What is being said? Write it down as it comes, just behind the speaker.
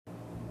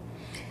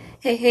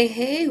Hey, hey,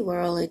 hey,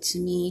 world, it's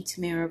me,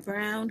 Tamara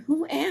Brown.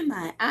 Who am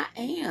I? I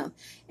am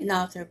an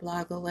author,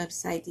 blogger,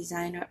 website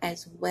designer,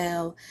 as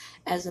well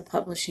as a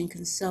publishing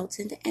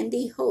consultant and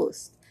the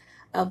host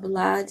of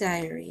Blah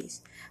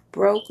Diaries.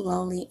 Broke,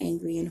 lonely,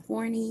 angry, and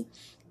horny,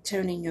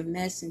 turning your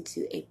mess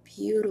into a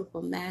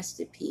beautiful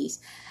masterpiece.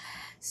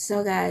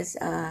 So, guys,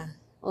 a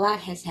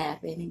lot has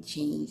happened and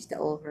changed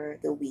over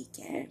the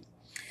weekend.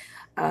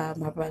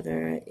 My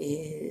brother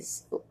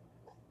is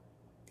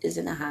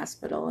in the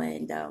hospital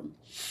and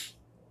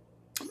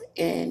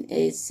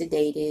is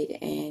sedated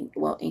and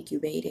well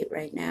incubated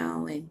right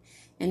now, and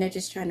they're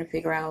just trying to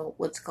figure out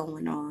what's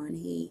going on.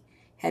 He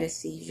had a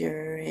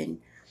seizure,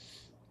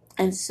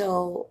 and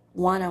so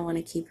one, I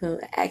want to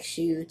ask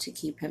you to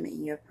keep him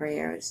in your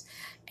prayers,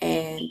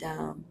 and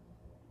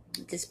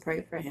just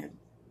pray for him.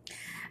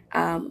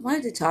 I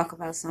wanted to talk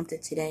about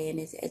something today, and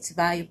it's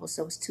valuable,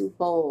 so it's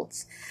twofold.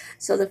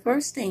 So the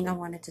first thing I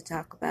wanted to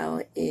talk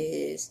about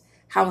is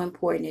how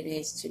important it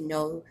is to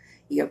know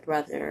your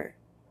brother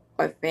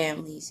or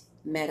family's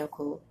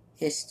medical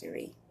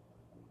history.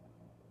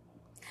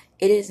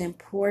 It is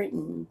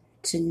important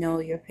to know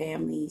your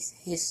family's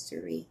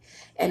history.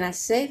 And I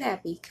say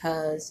that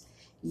because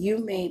you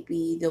may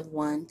be the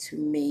one to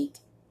make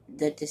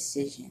the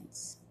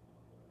decisions.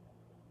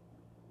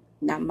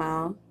 Not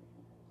mom,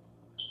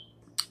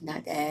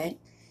 not dad,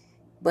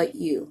 but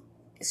you.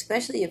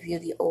 Especially if you're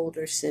the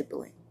older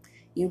sibling.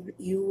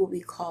 You will be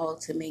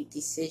called to make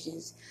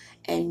decisions,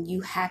 and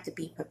you have to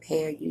be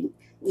prepared. You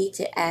need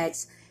to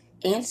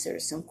answer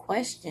some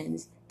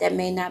questions that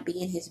may not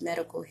be in his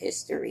medical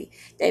history.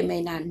 They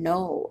may not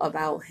know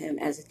about him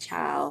as a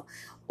child,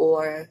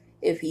 or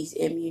if he's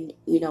immune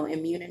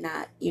or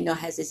not,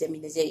 has his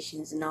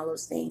immunizations and all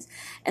those things.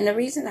 And the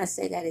reason I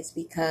say that is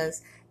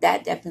because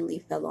that definitely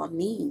fell on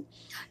me.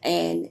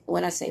 And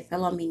when I say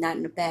fell on me, not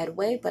in a bad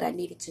way, but I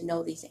needed to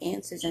know these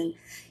answers. And,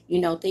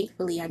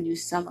 thankfully I knew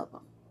some of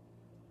them.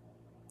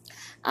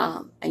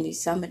 I knew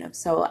some of them.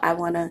 So I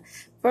want to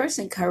first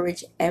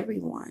encourage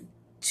everyone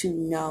to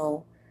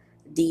know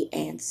the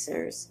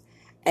answers.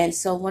 And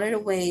so one of the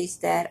ways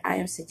that I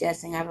am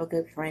suggesting, I have a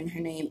good friend, her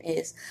name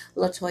is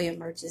Latoya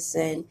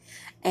Murchison,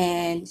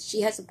 and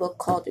she has a book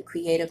called The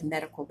Creative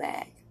Medical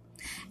Bag.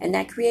 And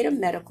that Creative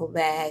Medical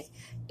Bag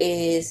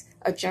is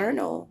a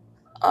journal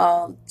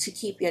to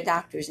keep your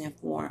doctors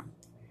informed.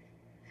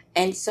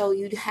 And so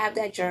you have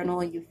that journal,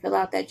 and you fill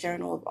out that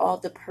journal of all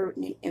the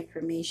pertinent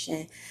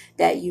information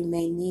that you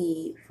may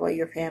need for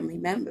your family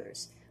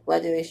members,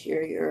 whether it's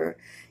your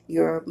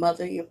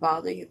mother, your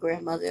father, your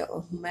grandmother,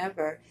 or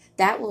whomever.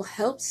 That will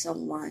help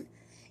someone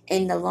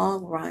in the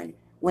long run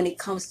when it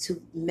comes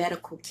to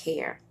medical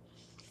care.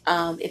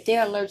 If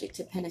they're allergic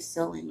to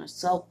penicillin or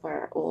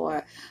sulfur,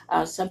 or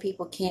some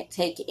people can't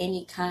take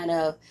any kind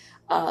of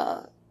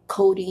uh,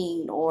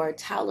 codeine or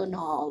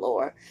Tylenol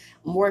or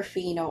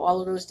morphine or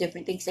all of those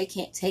different things, they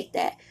can't take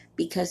that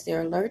because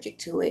they're allergic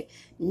to it.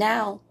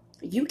 Now,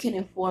 you can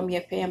inform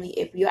your family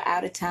if you're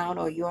out of town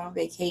or you're on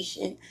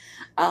vacation.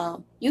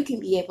 You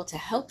can be able to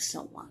help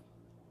someone.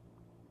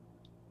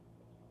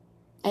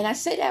 And I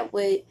say that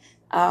with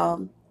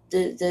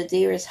the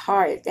dearest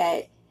heart,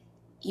 that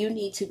you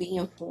need to be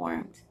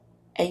informed,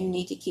 and you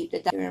need to keep the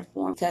doctor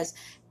informed, because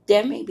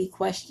there may be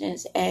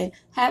questions. And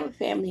have a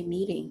family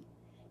meeting.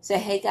 Say,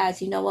 hey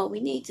guys, you know what? We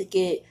need to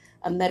get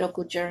a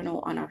medical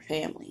journal on our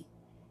family.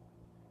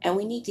 And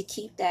we need to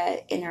keep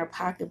that in our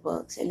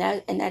pocketbooks. And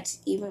that's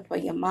even for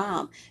your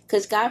mom.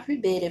 Because God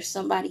forbid, if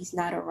somebody's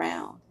not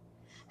around,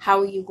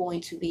 how are you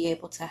going to be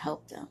able to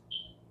help them?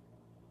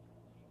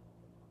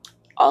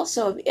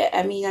 Also,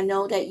 I mean, I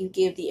know that you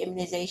give the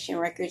immunization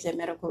records and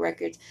medical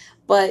records,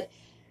 but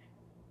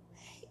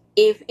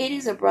if it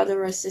is a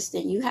brother or sister,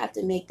 you have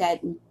to make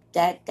that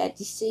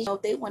decision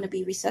if they want to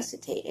be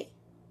resuscitated.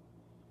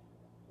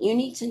 You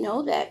need to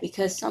know that,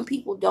 because some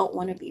people don't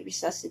want to be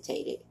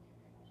resuscitated,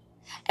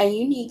 and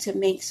you need to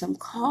make some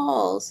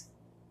calls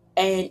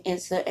and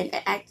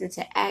act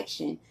into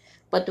action.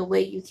 But the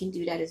way you can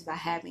do that is by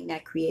having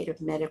that creative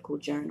medical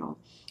journal.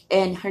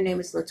 And her name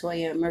is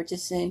Latoya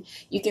Murchison.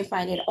 You can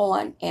find it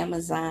on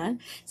Amazon.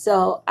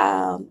 So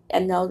I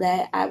know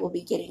that I will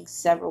be getting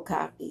several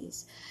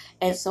copies.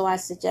 And so I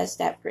suggest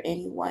that for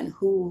anyone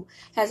who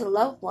has a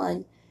loved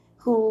one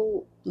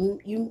who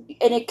and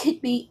it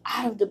could be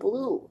out of the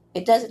blue.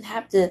 It doesn't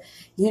have to,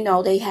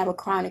 they have a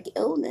chronic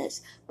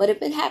illness. But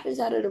if it happens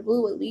out of the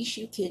blue, at least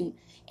you can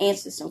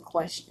answer some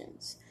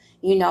questions.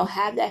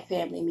 Have that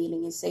family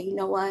meeting and say, you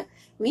know what,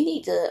 we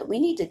need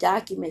to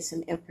document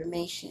some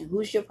information.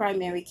 Who's your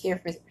primary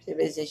care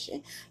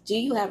physician? Do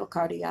you have a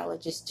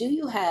cardiologist? Do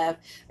you have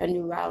a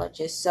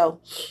neurologist? So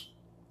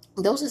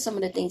those are some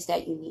of the things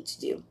that you need to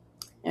do.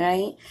 All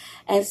right.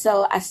 And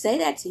so I say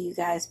that to you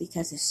guys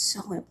because it's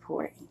so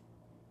important.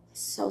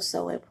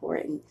 So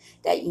important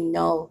that you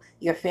know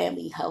your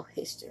family health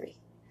history,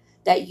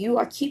 that you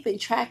are keeping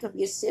track of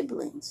your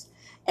siblings,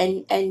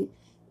 and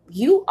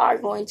you are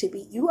going to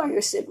be, you are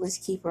your siblings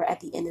keeper at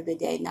the end of the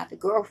day, not the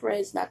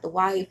girlfriends, not the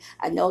wife.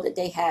 I know that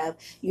they have,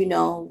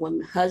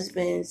 when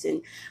husbands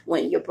and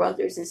when your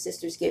brothers and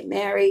sisters get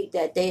married,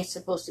 that they're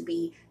supposed to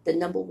be the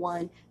number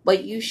one,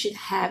 but you should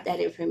have that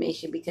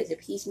information, because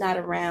if he's not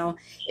around,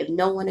 if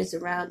no one is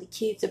around, the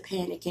kids are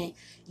panicking,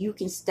 you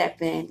can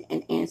step in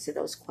and answer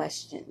those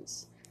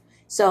questions.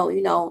 So,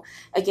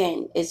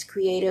 again, it's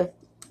Creative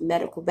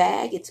Medical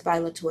Bag. It's by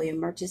Latoya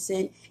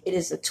Murchison. It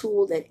is a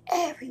tool that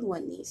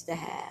everyone needs to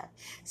have.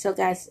 So,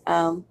 guys,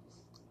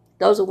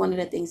 those are one of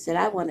the things that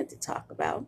I wanted to talk about.